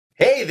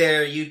Hey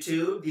there,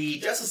 YouTube. The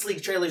Justice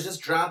League trailers just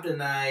dropped,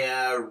 and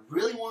I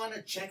really want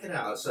to check it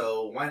out.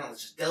 So why not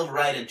let's just delve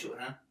right into it,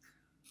 huh?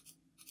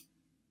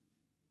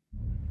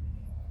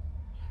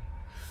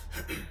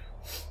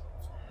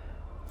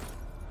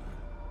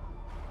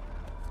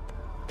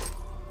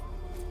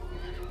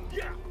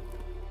 Yeah.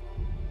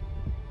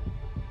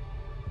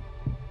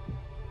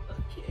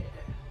 Okay.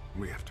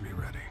 We have to be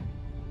ready.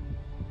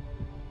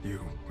 You,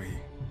 me,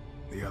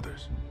 the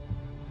others.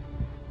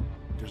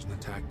 There's an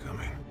attack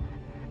coming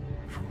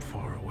from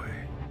far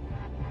away.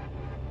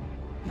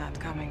 Not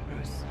coming,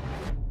 Bruce.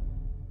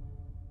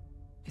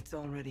 It's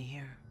already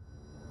here.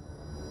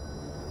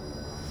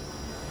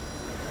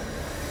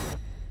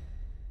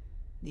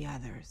 The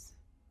others.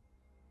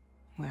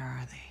 Where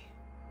are they?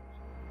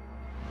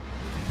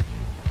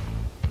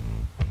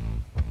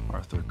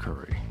 Arthur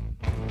Curry,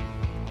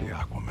 the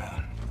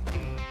Aquaman.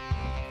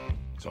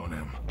 It's on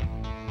him.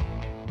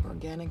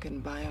 Organic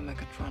and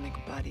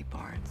biomechatronic body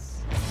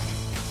parts.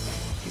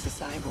 He's a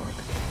cyborg.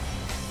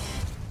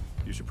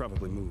 You should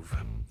probably move.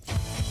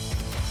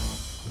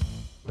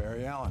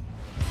 Barry Allen.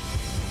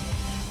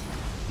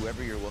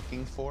 Whoever you're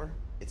looking for,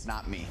 it's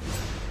not me.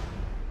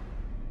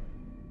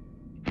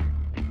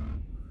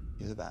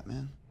 You're the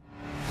Batman?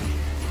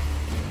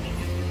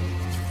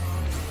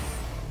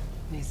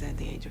 They said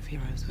the age of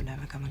heroes would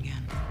never come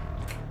again.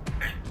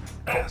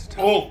 Past.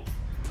 Oh!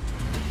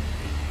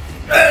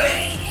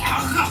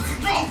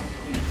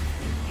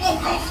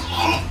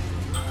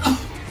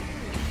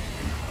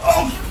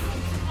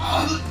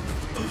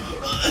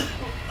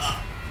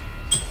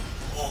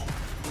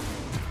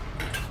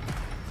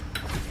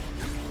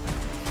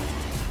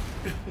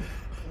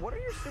 What are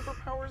your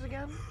superpowers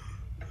again?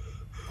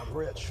 I'm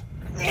rich.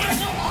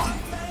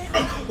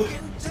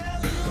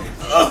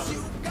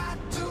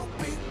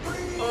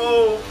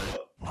 Oh!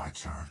 My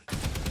turn.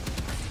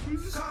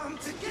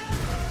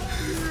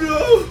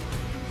 No!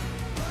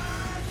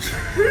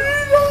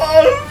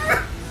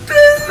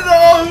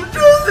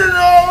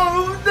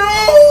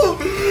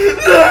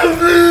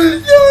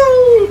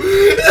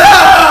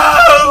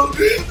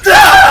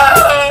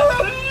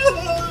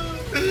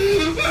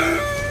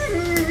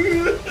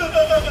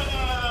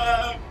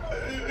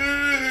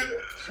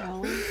 Shall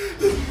we?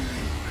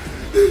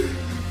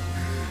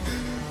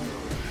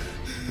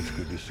 It's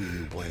good to see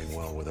you playing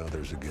well with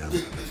others again.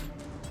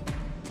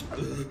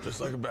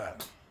 Just like a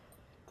bat.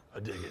 I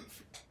dig it.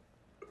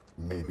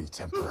 Maybe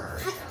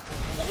temporary.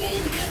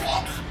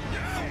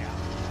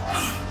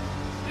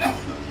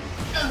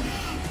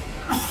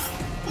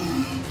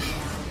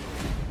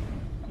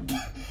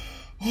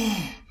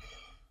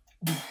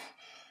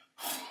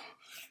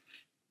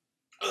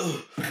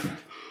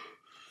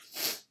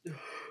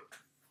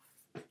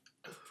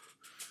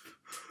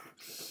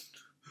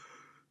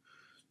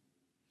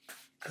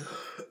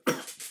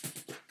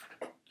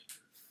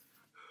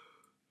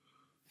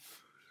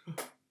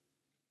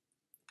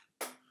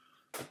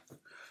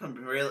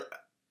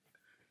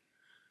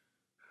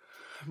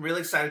 I'm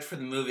really excited for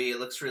the movie. It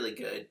looks really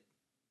good.